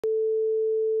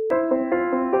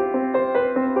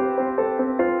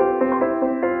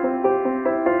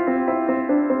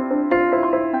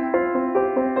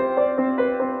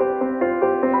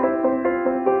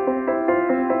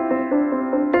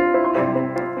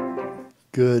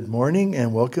Good morning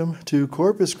and welcome to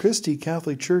Corpus Christi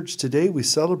Catholic Church. Today we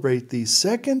celebrate the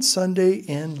second Sunday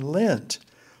in Lent.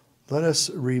 Let us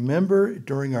remember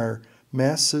during our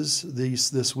Masses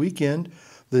this weekend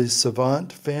the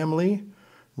Savant family,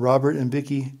 Robert and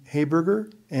Vicki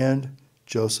Hayberger, and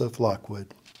Joseph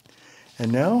Lockwood.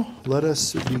 And now let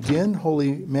us begin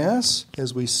Holy Mass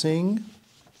as we sing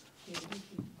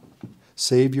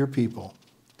Save Your People.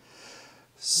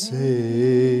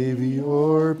 Save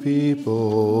your people,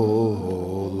 O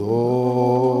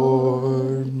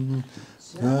Lord.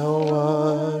 Tell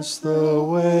us the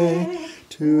way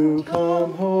to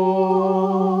come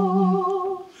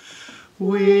home.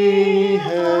 We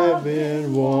have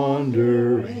been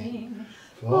wandering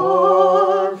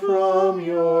far from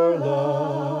your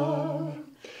love.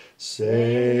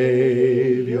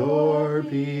 Save your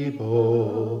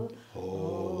people,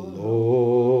 O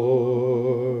Lord.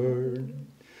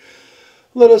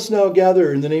 Let us now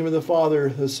gather in the name of the Father,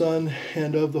 the Son,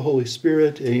 and of the Holy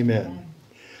Spirit. Amen.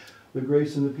 The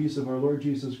grace and the peace of our Lord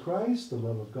Jesus Christ, the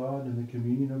love of God, and the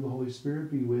communion of the Holy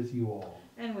Spirit be with you all.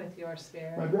 And with your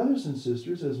spirit. My brothers and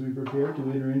sisters, as we prepare to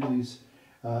enter into these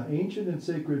ancient and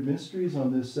sacred mysteries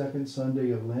on this second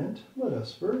Sunday of Lent, let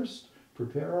us first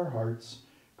prepare our hearts,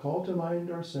 call to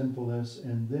mind our sinfulness,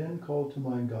 and then call to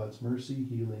mind God's mercy,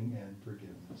 healing, and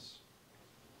forgiveness.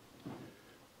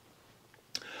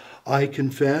 I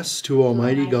confess to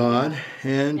Almighty God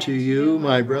and to you,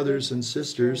 my brothers and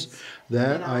sisters,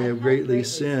 that I have greatly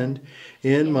sinned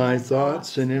in my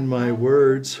thoughts and in my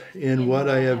words, in what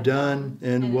I have done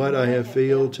and what I have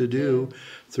failed to do,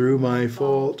 through my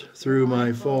fault, through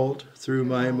my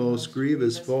most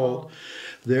grievous fault.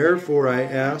 Therefore I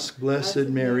ask Blessed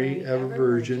Mary, ever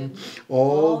Virgin,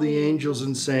 all the angels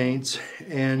and saints,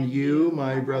 and you,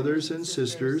 my brothers and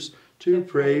sisters, to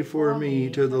pray for me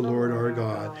to the Lord our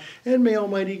God. And may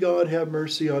Almighty God have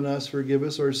mercy on us, forgive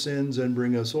us our sins, and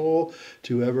bring us all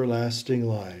to everlasting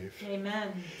life.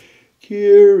 Amen.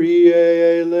 Kyrie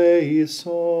eleison.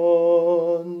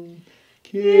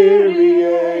 Kyrie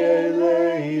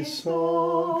eleison.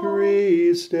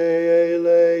 Christe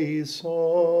eleison.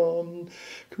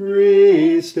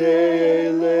 Christe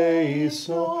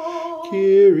eleison.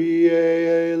 Kyrie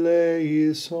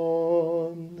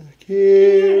eleison.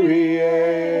 Kyrie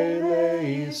eleison.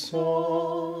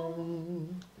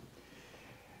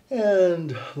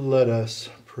 And let us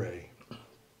pray.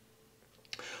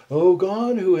 O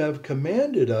God, who have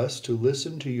commanded us to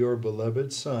listen to your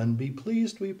beloved Son, be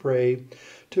pleased, we pray,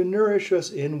 to nourish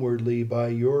us inwardly by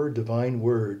your divine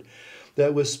word,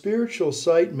 that with spiritual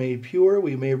sight made pure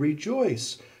we may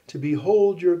rejoice to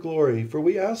behold your glory. For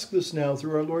we ask this now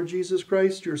through our Lord Jesus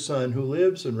Christ, your Son, who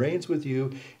lives and reigns with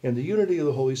you in the unity of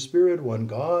the Holy Spirit, one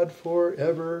God,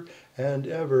 forever and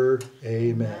ever.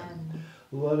 Amen.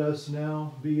 Let us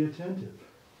now be attentive.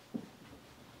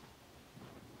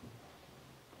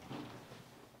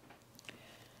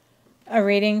 A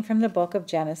reading from the book of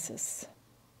Genesis.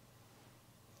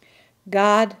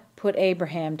 God put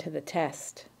Abraham to the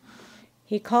test.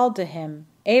 He called to him,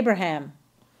 "Abraham."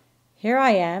 "Here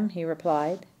I am," he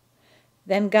replied.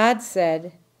 Then God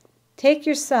said, "Take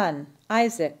your son,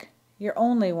 Isaac, your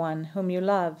only one whom you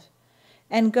love,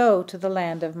 and go to the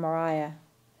land of Moriah.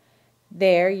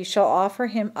 There you shall offer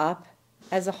him up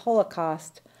as a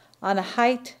holocaust on a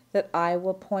height that I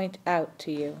will point out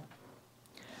to you."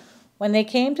 When they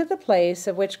came to the place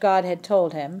of which God had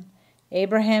told him,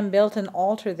 Abraham built an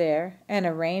altar there and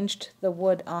arranged the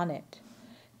wood on it.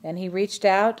 Then he reached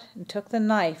out and took the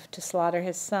knife to slaughter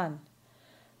his son.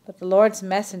 But the Lord's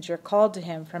messenger called to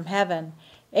him from heaven,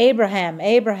 "Abraham,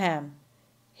 Abraham."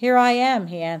 "Here I am,"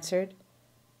 he answered.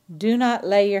 "Do not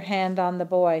lay your hand on the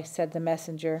boy," said the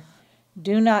messenger.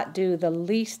 "Do not do the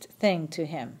least thing to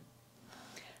him.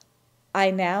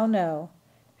 I now know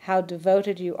how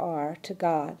devoted you are to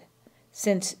God,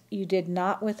 since you did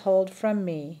not withhold from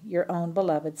me your own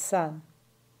beloved son."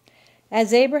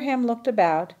 As Abraham looked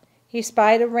about, he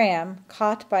spied a ram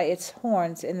caught by its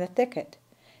horns in the thicket.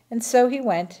 And so he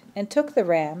went and took the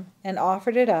ram and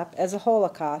offered it up as a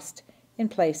holocaust in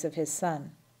place of his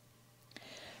son.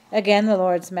 Again the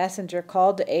Lord's messenger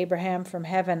called to Abraham from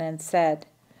heaven and said,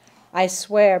 "I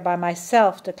swear by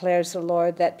myself, declares the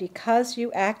Lord, that because you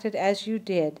acted as you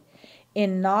did,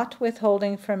 in not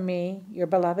withholding from me your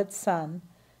beloved son,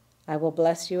 I will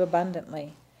bless you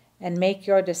abundantly, and make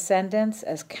your descendants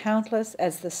as countless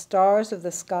as the stars of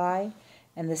the sky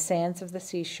and the sands of the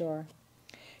seashore.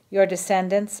 Your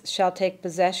descendants shall take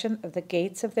possession of the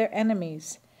gates of their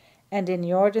enemies, and in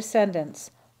your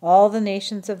descendants all the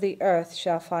nations of the earth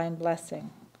shall find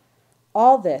blessing.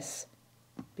 All this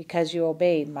because you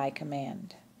obeyed my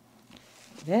command."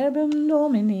 Verbum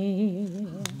Domini.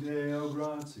 Deo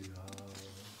gratia.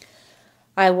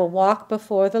 I will walk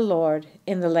before the Lord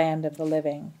in the land of the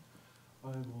living. I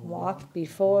will Walk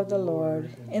before the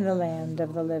Lord in the land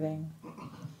of the living.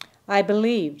 I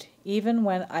believed, even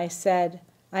when I said,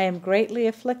 I am greatly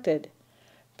afflicted.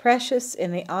 Precious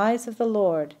in the eyes of the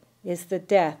Lord is the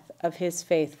death of his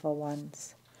faithful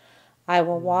ones. I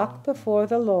will walk before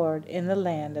the Lord in the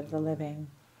land of the living.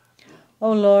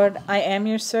 O Lord, I am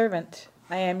your servant.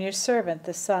 I am your servant,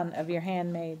 the son of your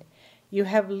handmaid. You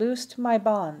have loosed my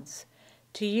bonds.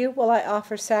 To you will I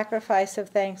offer sacrifice of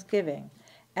thanksgiving,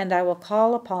 and I will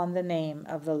call upon the name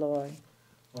of the Lord.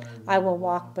 I will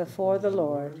walk before the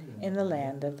Lord in the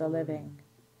land of the living.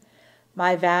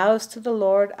 My vows to the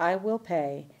Lord I will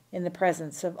pay in the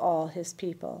presence of all his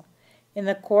people, in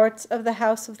the courts of the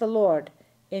house of the Lord,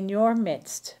 in your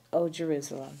midst, O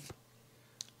Jerusalem.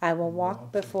 I will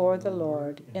walk before the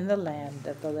Lord in the land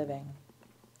of the living.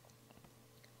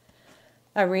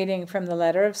 A reading from the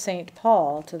letter of St.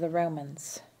 Paul to the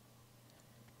Romans.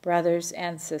 Brothers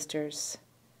and sisters,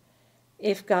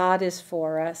 if God is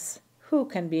for us, who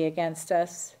can be against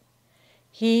us?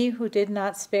 He who did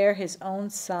not spare his own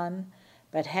son,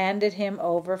 but handed him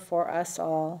over for us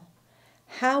all,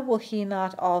 how will he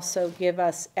not also give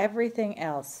us everything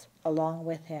else along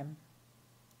with him?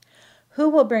 Who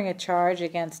will bring a charge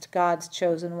against God's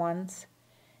chosen ones?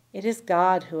 It is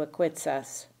God who acquits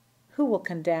us. Who will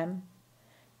condemn?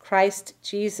 Christ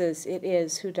Jesus it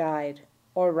is who died,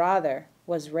 or rather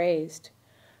was raised,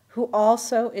 who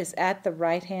also is at the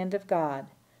right hand of God,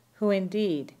 who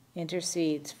indeed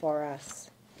intercedes for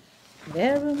us.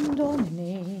 Verum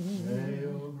Domini.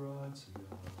 Deo gratia.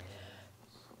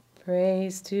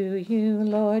 Praise to you,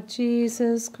 Lord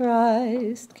Jesus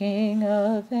Christ, King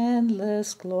of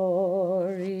endless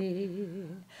glory.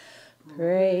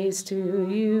 Praise to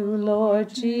you,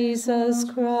 Lord Jesus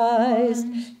Christ,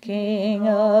 King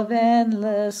of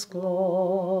endless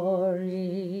glory.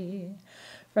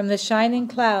 From the shining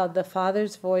cloud the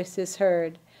Father's voice is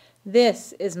heard.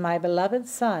 This is my beloved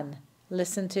Son.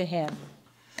 Listen to him.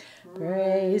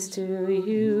 Praise to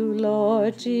you,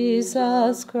 Lord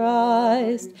Jesus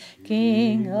Christ,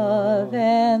 King of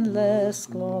endless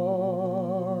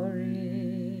glory.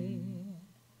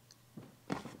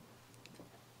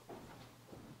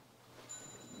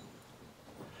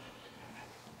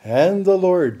 And the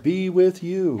Lord be with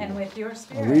you. And with your A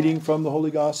spirit. reading from the Holy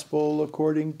Gospel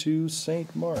according to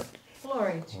St. Mark.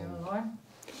 Glory to you, Lord.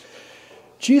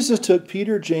 Jesus took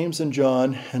Peter, James, and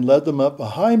John and led them up a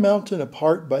high mountain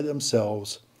apart by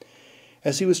themselves.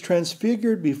 As he was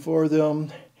transfigured before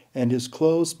them, and his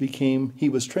clothes became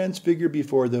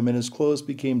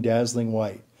dazzling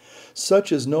white,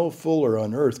 such as no fuller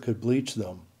on earth could bleach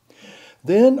them.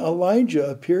 Then Elijah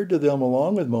appeared to them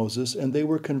along with Moses, and they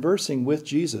were conversing with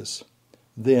Jesus.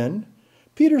 Then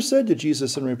Peter said to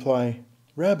Jesus in reply,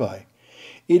 Rabbi,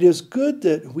 it is good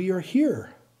that we are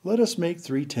here. Let us make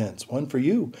 3 tents, one for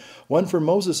you, one for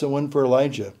Moses, and one for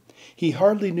Elijah. He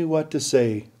hardly knew what to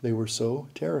say. They were so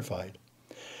terrified.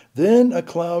 Then a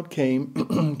cloud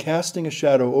came, casting a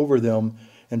shadow over them,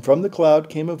 and from the cloud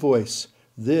came a voice,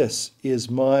 This is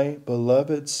my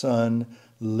beloved Son,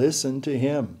 listen to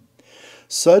him.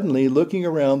 Suddenly, looking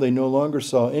around, they no longer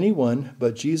saw anyone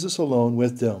but Jesus alone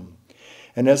with them.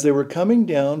 And as they were coming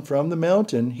down from the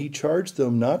mountain, he charged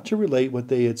them not to relate what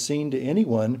they had seen to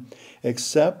anyone,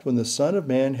 except when the Son of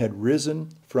Man had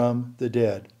risen from the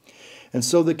dead. And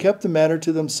so they kept the matter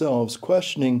to themselves,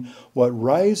 questioning what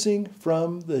rising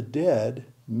from the dead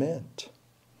meant.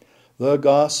 The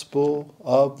Gospel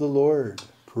of the Lord.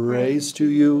 Praise to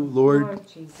you, Lord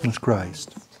Jesus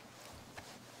Christ.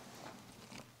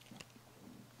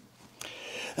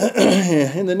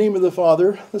 In the name of the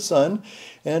Father, the Son,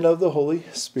 and of the Holy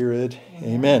Spirit.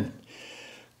 Amen.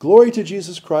 Glory to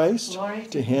Jesus Christ,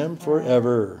 to him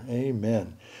forever.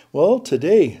 Amen. Well,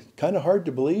 today, kind of hard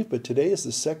to believe, but today is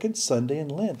the second Sunday in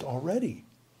Lent already.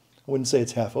 I wouldn't say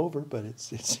it's half over, but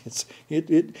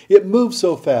it moves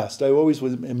so fast. I always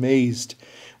was amazed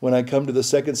when I come to the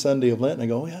second Sunday of Lent and I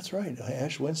go, oh, that's right.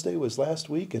 Ash Wednesday was last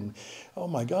week, and oh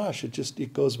my gosh,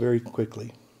 it goes very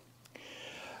quickly.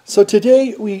 So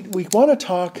today we want to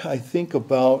talk, I think,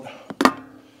 about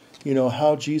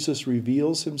how Jesus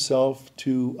reveals himself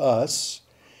to us,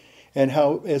 and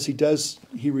how, as he does,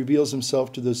 he reveals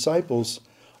himself to the disciples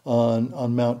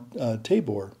on Mount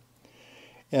Tabor.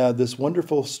 This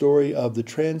wonderful story of the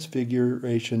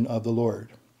transfiguration of the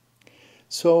Lord.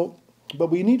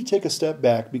 But we need to take a step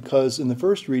back, because in the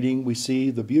first reading we see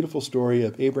the beautiful story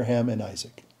of Abraham and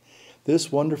Isaac.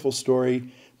 This wonderful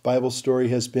story, Bible story,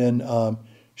 has been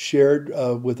shared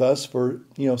with us for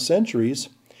centuries,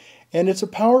 And it's a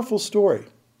powerful story.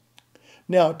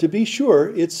 Now, to be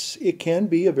sure, it can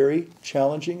be a very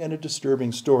challenging and a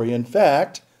disturbing story. In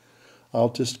fact, I'll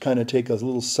just kind of take a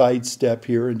little sidestep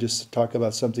here and just talk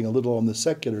about something a little on the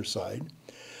secular side.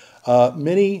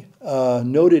 Many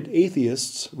noted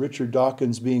atheists, Richard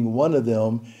Dawkins being one of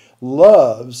them,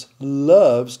 loves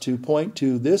to point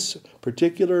to this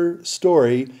particular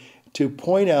story to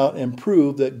point out and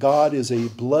prove that God is a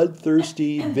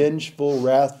bloodthirsty, vengeful,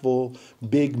 wrathful,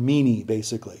 big meanie,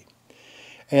 basically.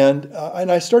 And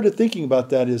I started thinking about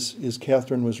that as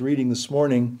Catherine was reading this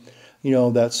morning,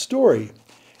 that story.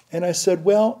 And I said,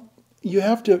 well, you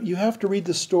have to read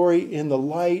the story in the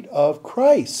light of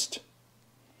Christ.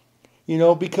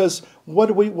 Because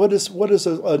what does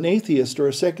an atheist or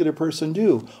a secular person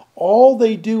do? All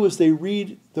they do is they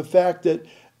read the fact that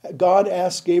God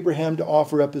asked Abraham to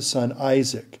offer up his son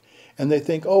Isaac. And they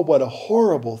think, oh, what a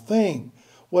horrible thing.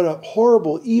 What a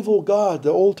horrible, evil God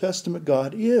the Old Testament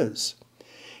God is.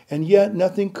 And yet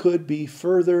nothing could be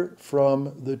further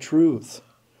from the truth.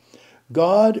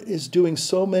 God is doing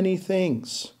so many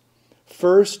things.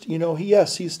 First,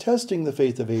 he's testing the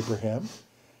faith of Abraham.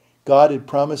 God had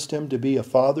promised him to be a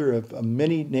father of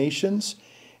many nations.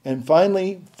 And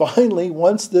finally,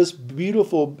 once this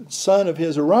beautiful son of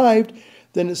his arrived,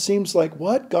 then it seems like,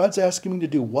 what? God's asking me to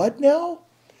do what now?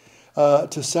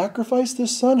 To sacrifice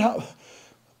this son? How?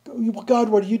 God,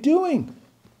 what are you doing?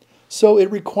 So it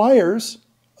requires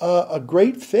a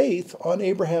great faith on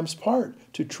Abraham's part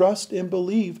to trust and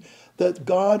believe that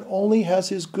God only has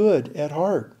his good at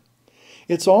heart.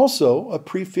 It's also a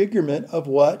prefigurement of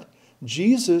what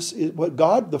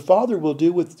God the Father will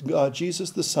do with Jesus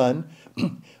the Son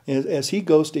as he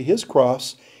goes to his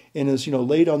cross and is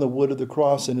laid on the wood of the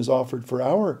cross and is offered for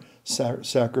our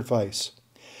sacrifice.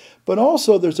 But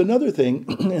also there's another thing,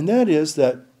 and that is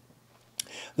that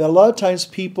a lot of times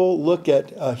people look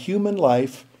at human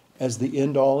life as the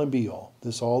end-all and be-all.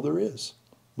 That's all there is,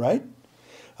 right?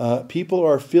 People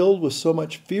are filled with so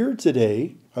much fear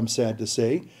today, I'm sad to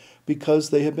say, because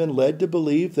they have been led to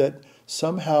believe that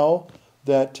somehow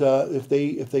that if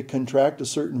they contract a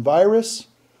certain virus,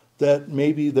 that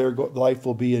maybe their life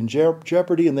will be in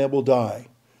jeopardy and they will die.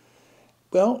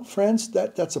 Well, friends,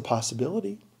 that's a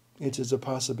possibility. It is a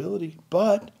possibility.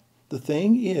 But the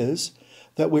thing is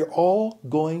that we're all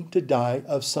going to die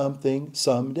of something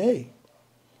someday.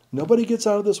 Nobody gets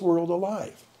out of this world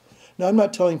alive. Now, I'm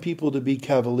not telling people to be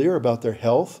cavalier about their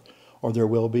health or their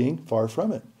well-being, far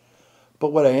from it.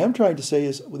 But what I am trying to say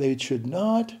is they should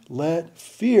not let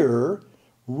fear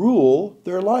rule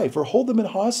their life or hold them in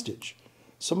hostage.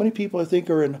 So many people, I think,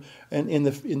 are in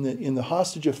the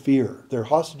hostage of fear. They're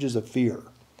hostages of fear.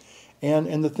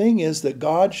 And the thing is that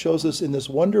God shows us in this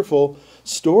wonderful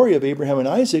story of Abraham and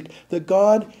Isaac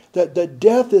that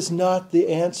death is not the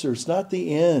answer, it's not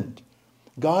the end.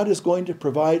 God is going to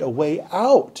provide a way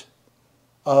out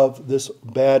of this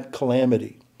bad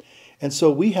calamity. And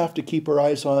so we have to keep our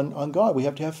eyes on God. We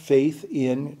have to have faith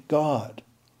in God.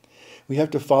 We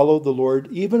have to follow the Lord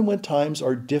even when times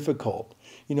are difficult.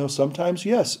 Sometimes,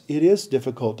 yes, it is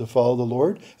difficult to follow the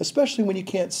Lord, especially when you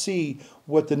can't see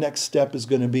what the next step is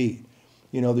going to be.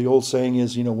 The old saying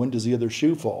is, when does the other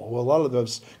shoe fall? Well, a lot of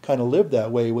us kind of live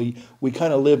that way. We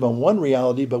kind of live on one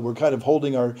reality, but we're kind of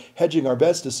hedging our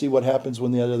bets to see what happens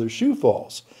when the other shoe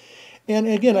falls. And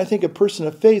again, I think a person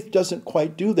of faith doesn't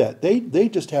quite do that. They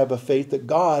just have a faith that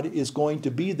God is going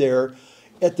to be there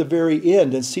at the very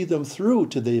end and see them through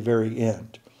to the very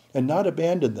end and not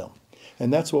abandon them.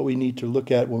 And that's what we need to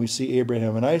look at when we see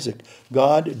Abraham and Isaac.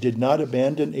 God did not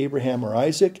abandon Abraham or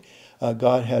Isaac.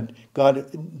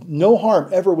 No harm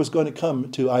ever was going to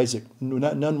come to Isaac,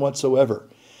 none whatsoever.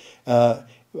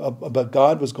 But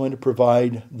God was going to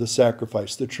provide the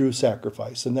sacrifice, the true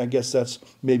sacrifice. And I guess that's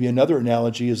maybe another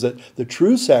analogy, is that the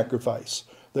true sacrifice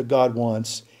that God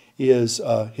wants is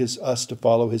us to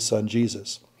follow his son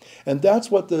Jesus. And that's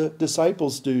what the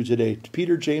disciples do today.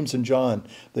 Peter, James, and John,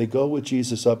 they go with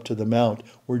Jesus up to the mount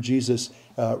where Jesus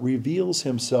reveals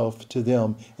himself to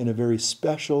them in a very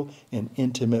special and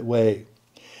intimate way.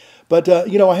 But,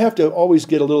 I have to always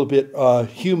get a little bit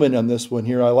human on this one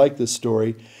here. I like this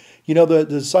story. The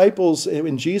disciples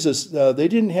and Jesus, they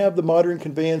didn't have the modern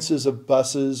conveyances of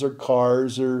buses or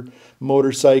cars or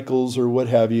motorcycles or what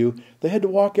have you. They had to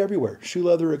walk everywhere, shoe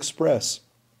leather express.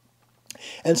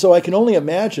 And so I can only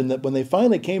imagine that when they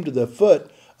finally came to the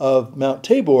foot of Mount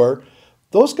Tabor,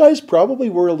 those guys probably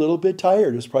were a little bit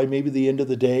tired. It was probably maybe the end of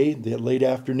the day, the late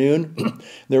afternoon.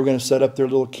 They were going to set up their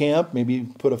little camp, maybe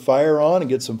put a fire on and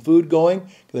get some food going.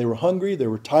 They were hungry, they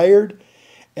were tired.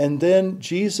 And then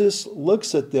Jesus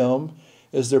looks at them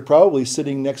is they're probably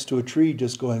sitting next to a tree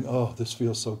just going, oh, this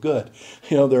feels so good.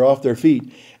 They're off their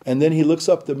feet. And then he looks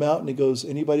up the mountain and he goes,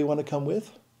 anybody want to come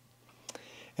with?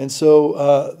 And so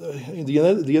the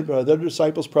other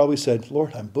disciples probably said,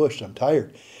 Lord, I'm bushed, I'm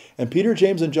tired. And Peter,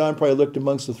 James, and John probably looked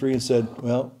amongst the three and said,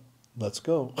 well, let's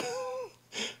go.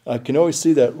 I can always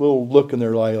see that little look in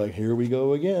their eye like, here we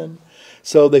go again.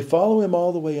 So they follow him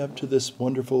all the way up to this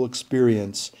wonderful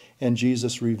experience, and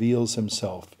Jesus reveals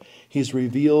himself. He's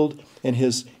revealed, and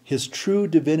his true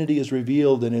divinity is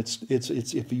revealed, and it's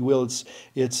if you will,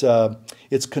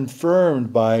 it's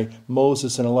confirmed by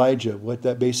Moses and Elijah. What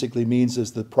that basically means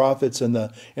is the prophets and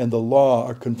the law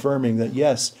are confirming that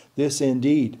yes, this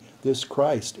indeed, this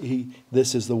Christ,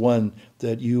 this is the one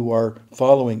that you are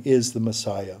following, is the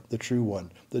Messiah, the true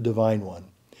one, the divine one.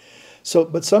 So,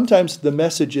 but sometimes the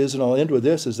message is, and I'll end with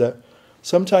this, is that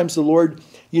sometimes the Lord,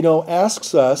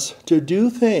 asks us to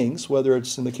do things, whether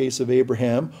it's in the case of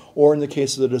Abraham or in the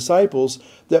case of the disciples,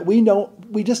 that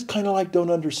we just kind of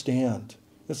don't understand.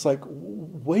 It's like,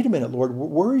 wait a minute, Lord,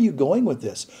 where are you going with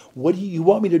this? What do you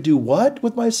want me to do? What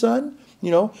with my son?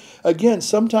 Again,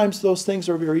 sometimes those things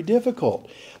are very difficult.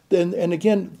 And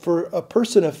again, for a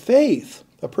person of faith,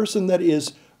 a person that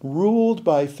is ruled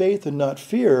by faith and not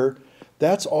fear,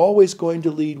 that's always going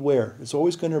to lead where? It's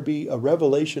always going to be a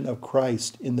revelation of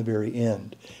Christ in the very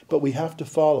end. But we have to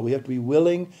follow. We have to be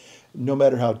willing, no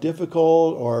matter how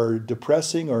difficult or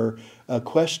depressing or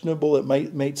questionable it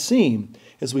might seem,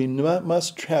 as we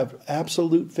must have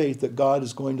absolute faith that God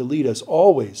is going to lead us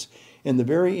always in the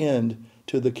very end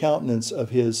to the countenance of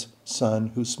his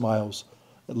Son who smiles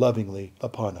lovingly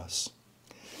upon us.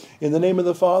 In the name of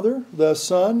the Father, the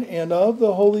Son, and of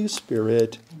the Holy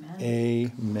Spirit,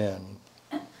 amen.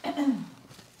 And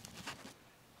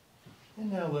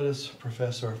now let us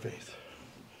profess our faith.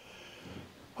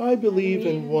 I believe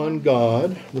in one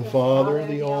God, the Father,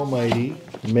 the Almighty,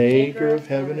 maker of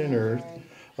heaven and earth,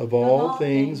 of all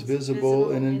things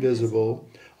visible and invisible.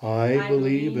 I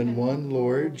believe in one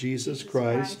Lord, Jesus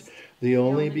Christ, the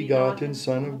only begotten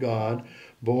Son of God,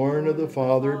 born of the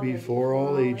Father before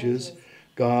all ages,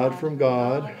 God from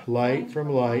God, light from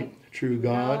light, true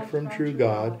God from true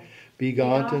God,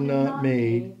 begotten, not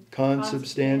made,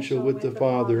 consubstantial with the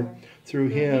Father. Through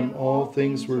him all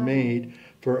things were made.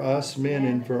 For us men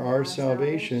and for our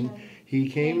salvation, he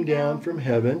came down from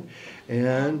heaven,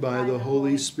 and by the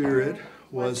Holy Spirit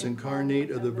was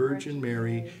incarnate of the Virgin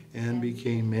Mary and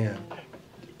became man.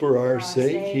 For our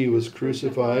sake he was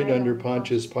crucified under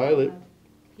Pontius Pilate.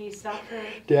 He suffered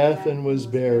death and was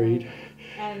buried,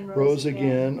 and rose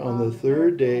again on the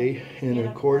third day in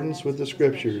accordance with the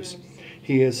Scriptures.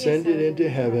 He ascended into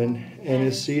heaven and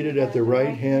is seated at the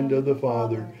right hand of the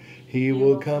Father. He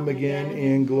will come again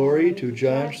in glory to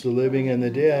judge the living and the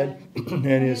dead, and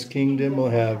his kingdom will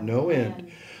have no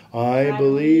end. I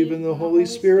believe in the Holy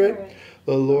Spirit,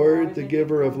 the Lord, the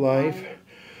giver of life,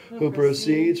 who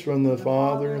proceeds from the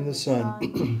Father and the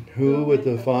Son, who with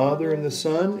the Father and the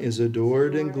Son is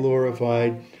adored and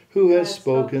glorified, who has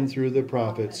spoken through the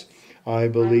prophets. I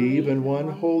believe in one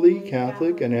holy,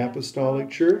 Catholic, and Apostolic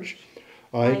Church.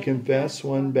 I confess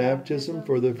one baptism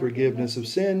for the forgiveness of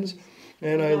sins,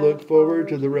 and I look forward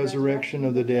to the resurrection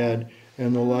of the dead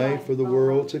and the life of the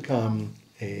world to come.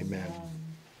 Amen.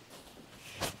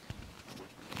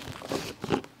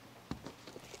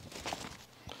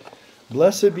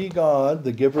 Blessed be God,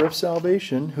 the giver of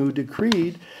salvation, who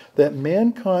decreed that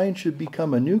mankind should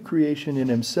become a new creation in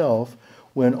himself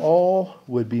when all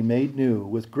would be made new.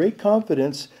 With great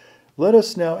confidence, let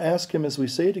us now ask him as we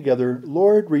say together,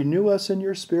 Lord, renew us in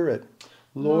your spirit.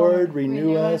 Lord,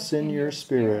 renew us in your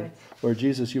spirit. Lord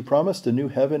Jesus, you promised a new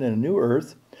heaven and a new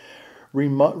earth.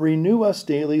 Renew us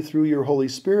daily through your Holy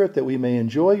Spirit that we may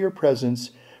enjoy your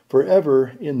presence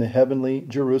forever in the heavenly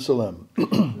Jerusalem.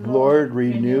 Lord,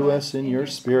 renew us in your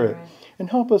spirit and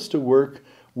help us to work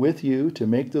with you to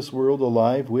make this world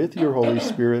alive with your Holy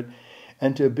Spirit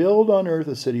and to build on earth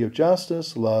a city of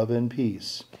justice, love, and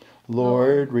peace.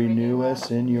 Lord, renew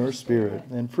us in your spirit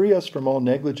and free us from all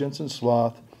negligence and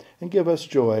sloth and give us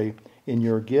joy in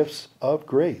your gifts of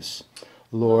grace.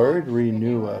 Lord,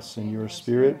 renew us in your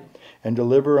spirit and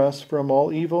deliver us from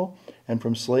all evil and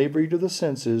from slavery to the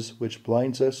senses which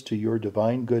blinds us to your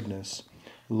divine goodness.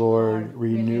 Lord,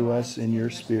 renew us in your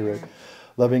spirit.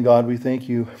 Loving God, we thank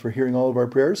you for hearing all of our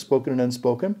prayers, spoken and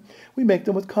unspoken. We make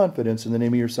them with confidence in the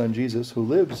name of your Son, Jesus, who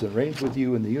lives and reigns with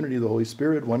you in the unity of the Holy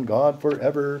Spirit, one God,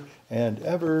 forever and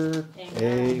ever.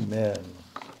 Amen.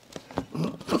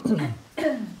 Amen.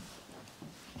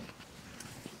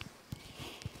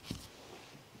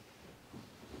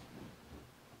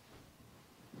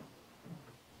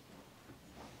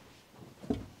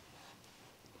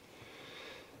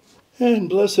 And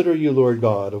blessed are you, Lord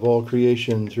God, of all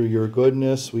creation. Through your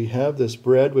goodness we have this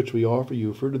bread which we offer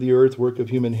you, fruit of the earth, work of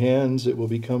human hands. It will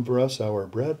become for us our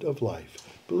bread of life.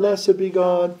 Blessed be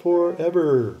God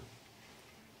forever.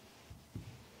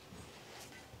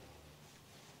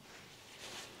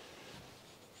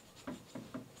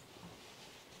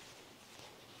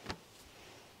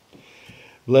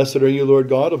 Blessed are you, Lord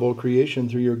God of all creation.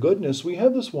 Through your goodness we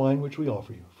have this wine which we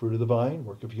offer you, fruit of the vine,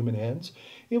 work of human hands.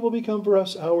 It will become for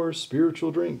us our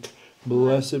spiritual drink.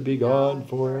 Blessed be God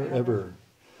forever.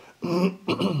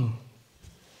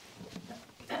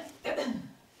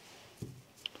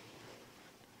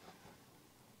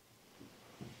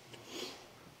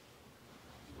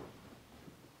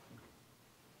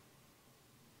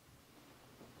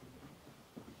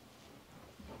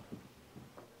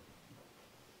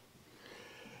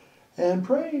 And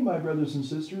pray, my brothers and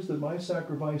sisters, that my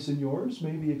sacrifice and yours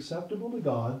may be acceptable to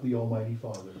God, the Almighty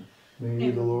Father.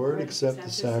 May the Lord accept the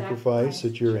sacrifice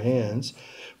at your hands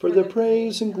for the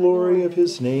praise and glory of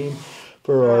his name,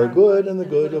 for our good and the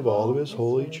good of all of his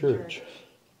holy church.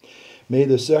 May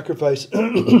the sacrifice,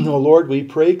 O Lord, we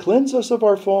pray, cleanse us of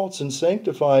our faults and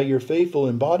sanctify your faithful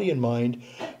in body and mind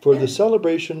for the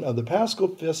celebration of the Paschal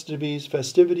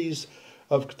festivities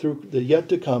of through the yet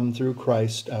to come through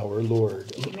Christ our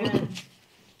Lord. Amen.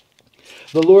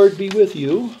 The Lord be with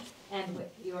you. And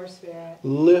with your spirit.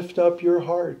 Lift up your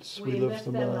hearts. We lift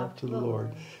them up to the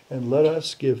Lord. And let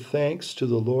us give thanks to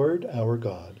the Lord our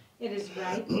God. It is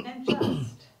right and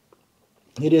just.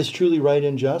 It is truly right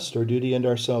and just, our duty and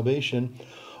our salvation,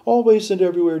 always and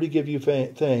everywhere to give you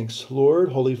thanks,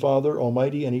 Lord, Holy Father,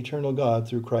 Almighty and eternal God,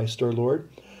 through Christ our Lord.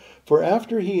 For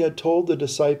after he had told the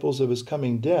disciples of his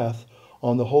coming death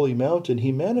on the holy mountain,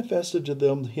 he manifested to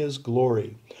them his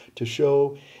glory, to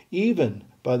show, even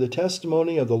by the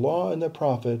testimony of the law and the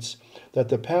prophets, that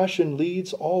the passion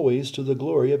leads always to the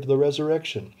glory of the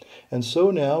resurrection. And so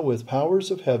now, with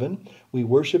powers of heaven, we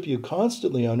worship you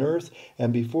constantly on earth,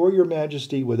 and before your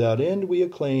majesty without end we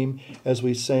acclaim as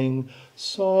we sing,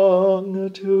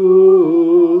 Sanctus,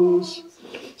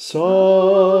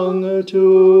 Sanctus,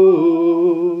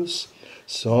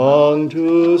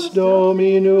 Sanctus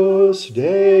Dominus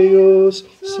Deus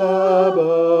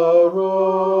Sabaoth,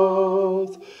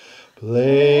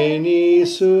 pleni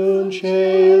sunt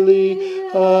celi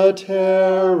a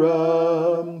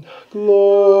terram,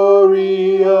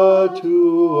 gloria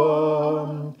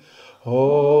tuam,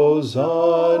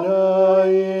 Hosanna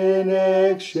in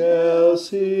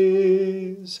excelsis,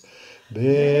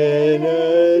 benedictus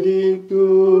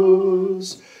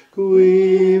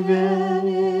qui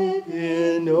venit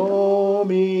in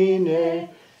nomine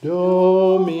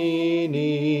Domini,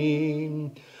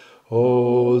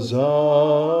 Hosanna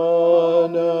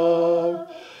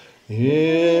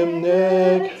in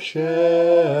excelsis.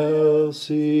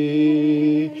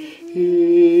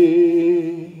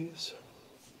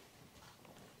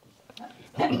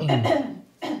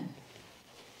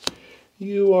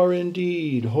 You are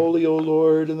indeed holy, O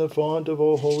Lord, and the font of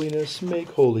all holiness. Make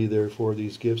holy, therefore,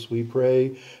 these gifts, we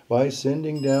pray, by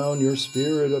sending down your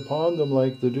Spirit upon them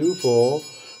like the dewfall,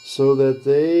 so that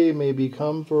they may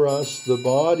become for us the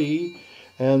body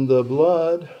and the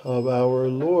blood of our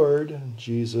Lord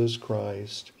Jesus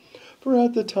Christ. For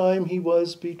at the time he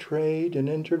was betrayed and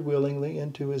entered willingly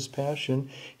into his passion,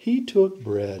 he took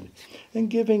bread,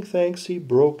 and giving thanks he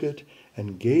broke it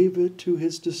and gave it to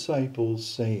his disciples,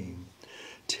 saying,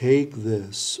 Take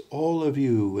this, all of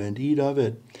you, and eat of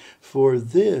it, for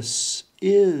this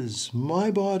is my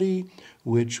body,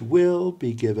 which will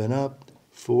be given up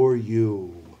for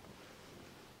you.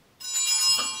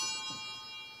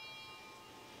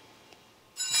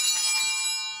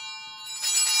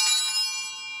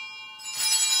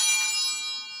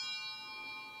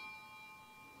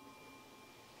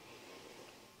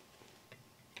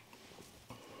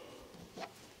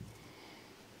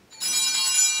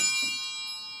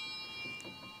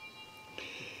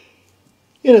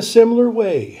 In a similar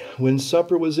way, when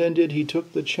supper was ended, he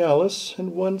took the chalice,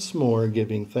 and once more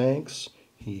giving thanks,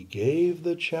 he gave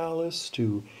the chalice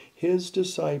to his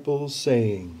disciples,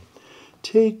 saying,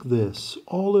 Take this,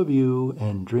 all of you,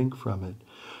 and drink from it,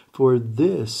 for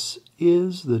this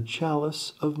is the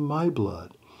chalice of my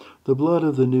blood, the blood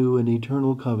of the new and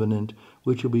eternal covenant,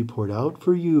 which will be poured out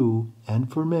for you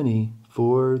and for many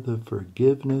for the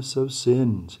forgiveness of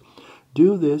sins.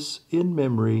 Do this in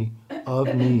memory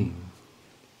of me.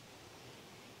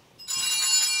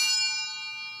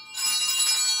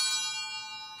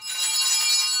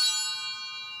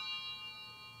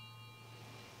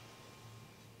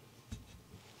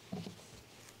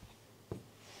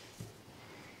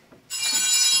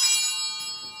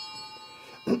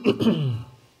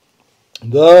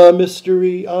 The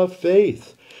mystery of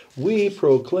faith. We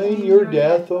proclaim your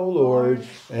death, O Lord,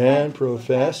 and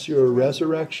profess your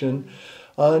resurrection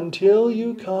until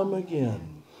you come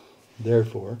again.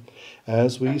 Therefore,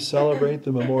 as we celebrate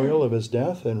the memorial of his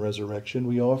death and resurrection,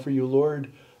 we offer you,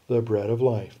 Lord, the bread of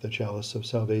life, the chalice of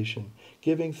salvation,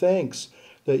 giving thanks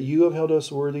that you have held us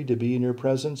worthy to be in your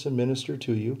presence and minister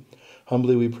to you.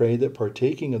 Humbly we pray that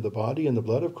partaking of the body and the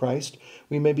blood of Christ,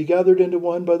 we may be gathered into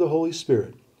one by the Holy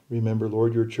Spirit. Remember,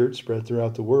 Lord, your church spread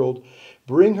throughout the world.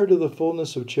 Bring her to the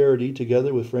fullness of charity,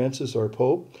 together with Francis, our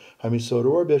Pope, Jaime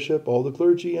Soto, our Bishop, all the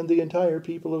clergy, and the entire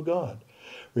people of God.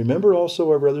 Remember also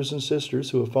our brothers and sisters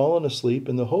who have fallen asleep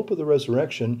in the hope of the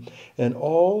resurrection, and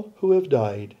all who have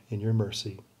died in your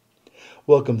mercy.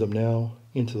 Welcome them now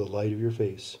into the light of your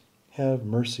face. Have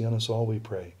mercy on us all, we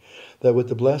pray, that with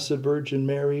the Blessed Virgin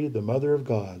Mary, the Mother of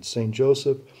God, Saint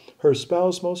Joseph, her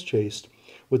spouse most chaste,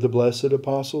 with the blessed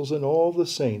apostles and all the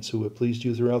saints who have pleased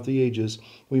you throughout the ages,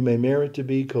 we may merit to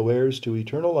be co-heirs to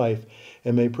eternal life,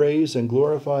 and may praise and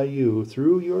glorify you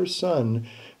through your Son,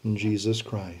 Jesus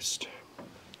Christ.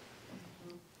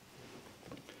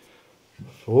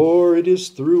 For it is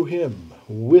through him,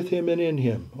 with him, and in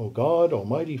him, O God,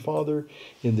 Almighty Father,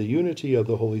 in the unity of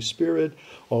the Holy Spirit,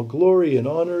 all glory and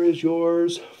honor is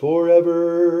yours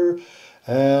forever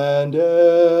and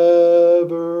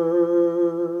ever.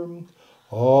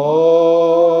 Amen.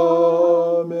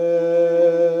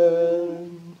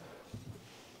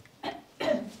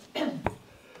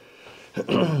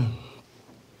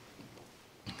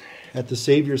 At the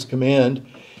Savior's command,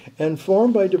 and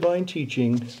formed by divine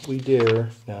teaching, we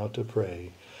dare now to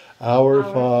pray. Our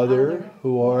Father,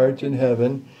 who art in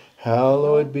heaven,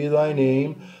 hallowed be thy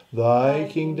name. Thy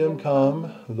kingdom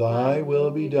come, thy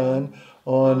will be done,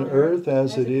 on earth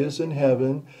as it is in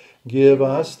heaven. Give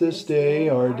us this day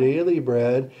our daily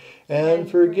bread, and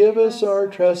forgive us our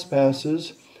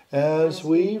trespasses, as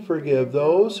we forgive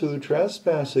those who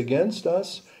trespass against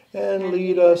us. And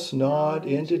lead us not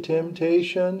into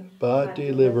temptation, but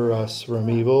deliver us from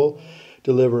evil.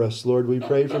 Deliver us, Lord, we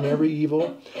pray, from every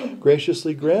evil.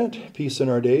 Graciously grant peace in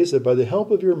our days, that by the help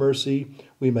of your mercy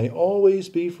we may always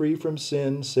be free from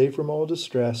sin, safe from all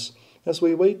distress, as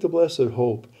we await the blessed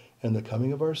hope and the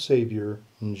coming of our Savior,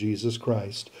 Jesus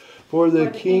Christ. For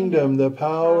the kingdom, the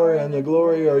power, and the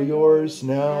glory are yours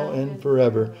now and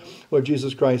forever. Lord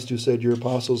Jesus Christ, who said, your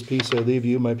apostles, peace I leave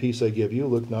you, my peace I give you,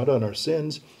 look not on our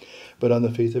sins, but on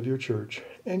the faith of your church,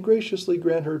 and graciously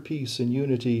grant her peace and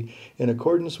unity in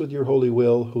accordance with your holy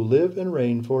will, who live and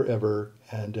reign forever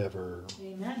and ever.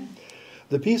 Amen.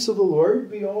 The peace of the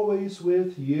Lord be always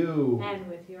with you. And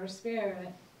with your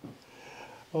spirit.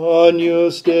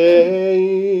 Agnus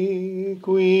Dei,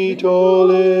 qui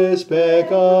tollis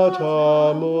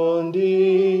peccata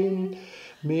mundi,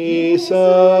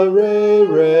 miserere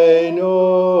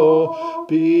nobis.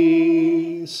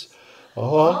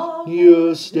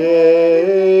 Agnus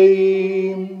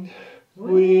Dei,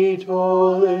 qui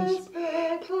tollis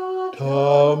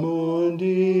peccata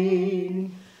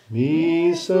mundi,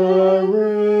 miserere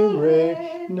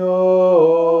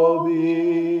nobis.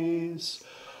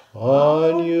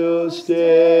 Agnus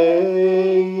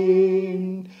Dei,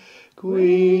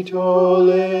 qui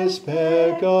tollis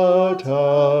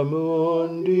peccata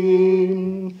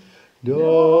mundi,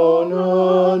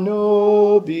 dona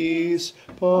nobis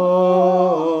pacem.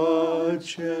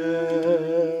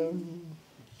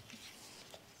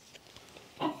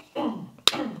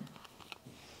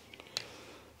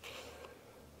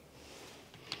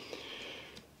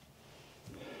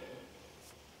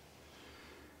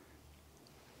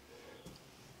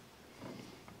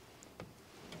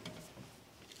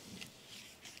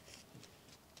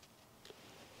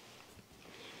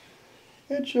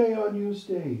 Ecce agnus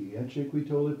Dei, ecce qui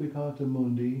tollit peccata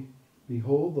mundi.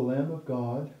 Behold the Lamb of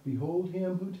God, behold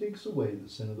him who takes away the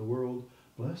sin of the world.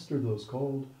 Blessed are those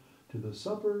called to the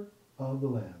supper of the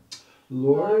Lamb.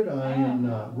 Lord, I am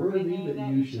not worthy that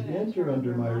you should enter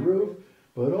under my roof,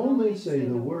 but only say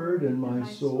the word, and my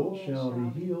soul shall be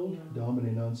healed.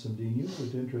 Domine non sum dignus,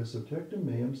 ut intra subtectum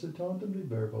meum sitantem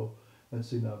liberbo, et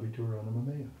si nabitur anima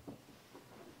mea.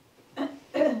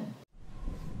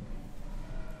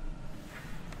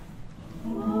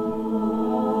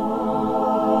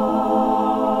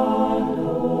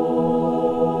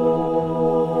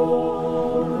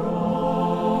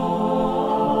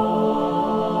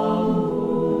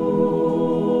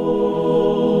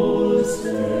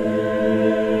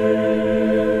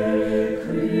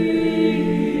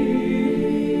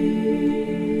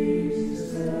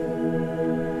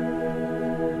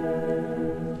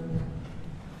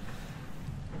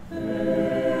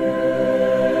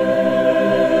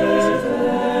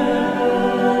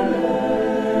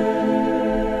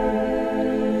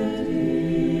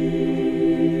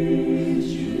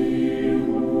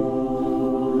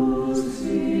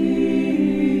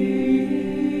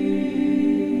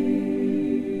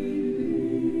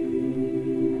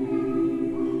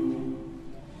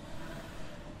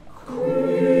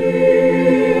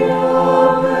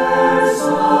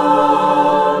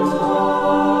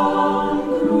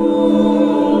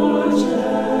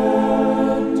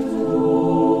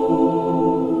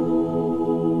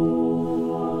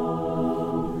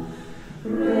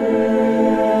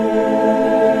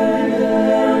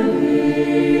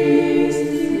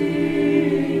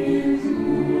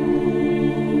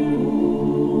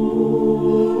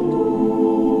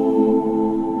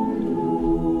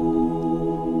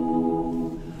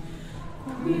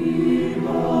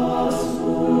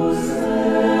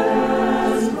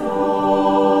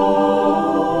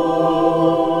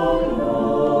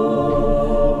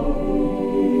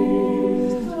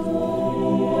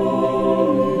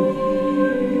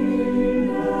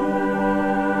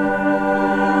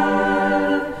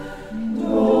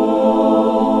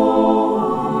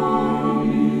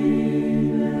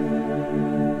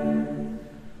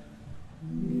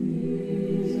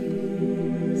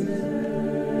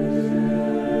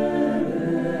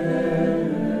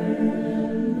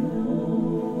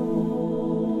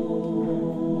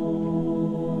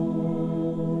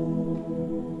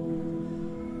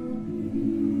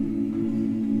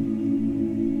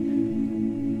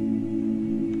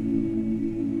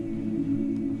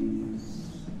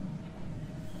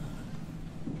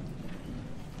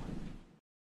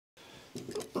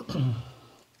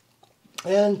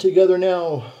 And together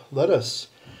now, let us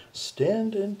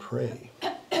stand and pray.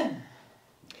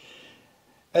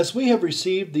 As we have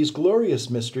received these glorious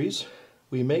mysteries,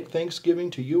 we make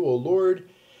thanksgiving to you, O Lord,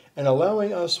 and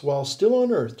allowing us while still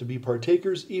on earth to be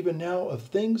partakers even now of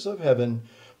things of heaven,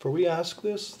 for we ask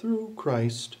this through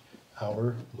Christ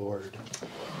our Lord.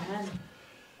 Amen.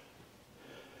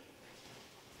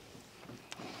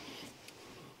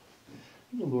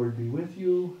 The Lord be with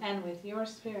you. And with your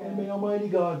spirit. And may Almighty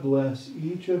God bless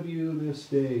each of you this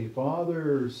day,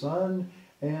 Father, Son,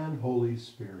 and Holy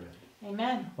Spirit.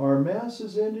 Amen. Our Mass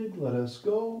is ended. Let us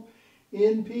go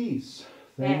in peace.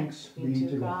 Thanks be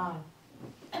to God.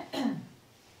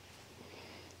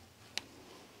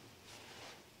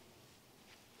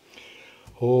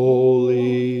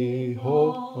 Holy,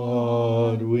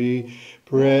 God, we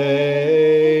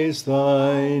praise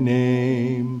thy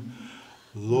name.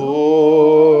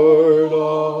 Lord of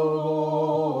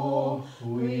all,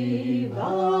 we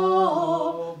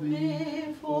bow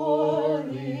before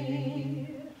thee.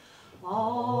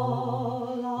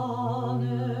 All on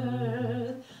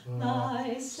earth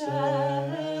thy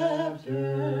scepter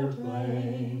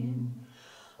plain.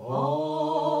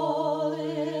 All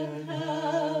in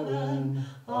heaven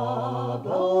above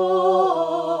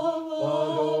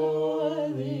adore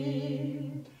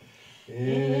thee.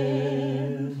 Infinite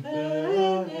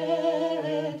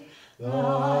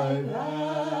thy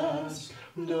vast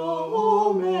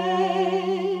domain,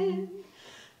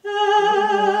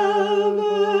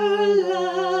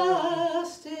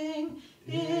 everlasting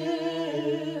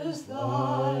is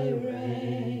thy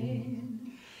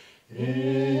reign.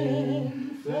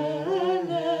 Infinite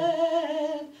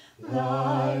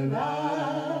thy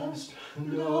vast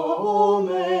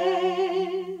domain,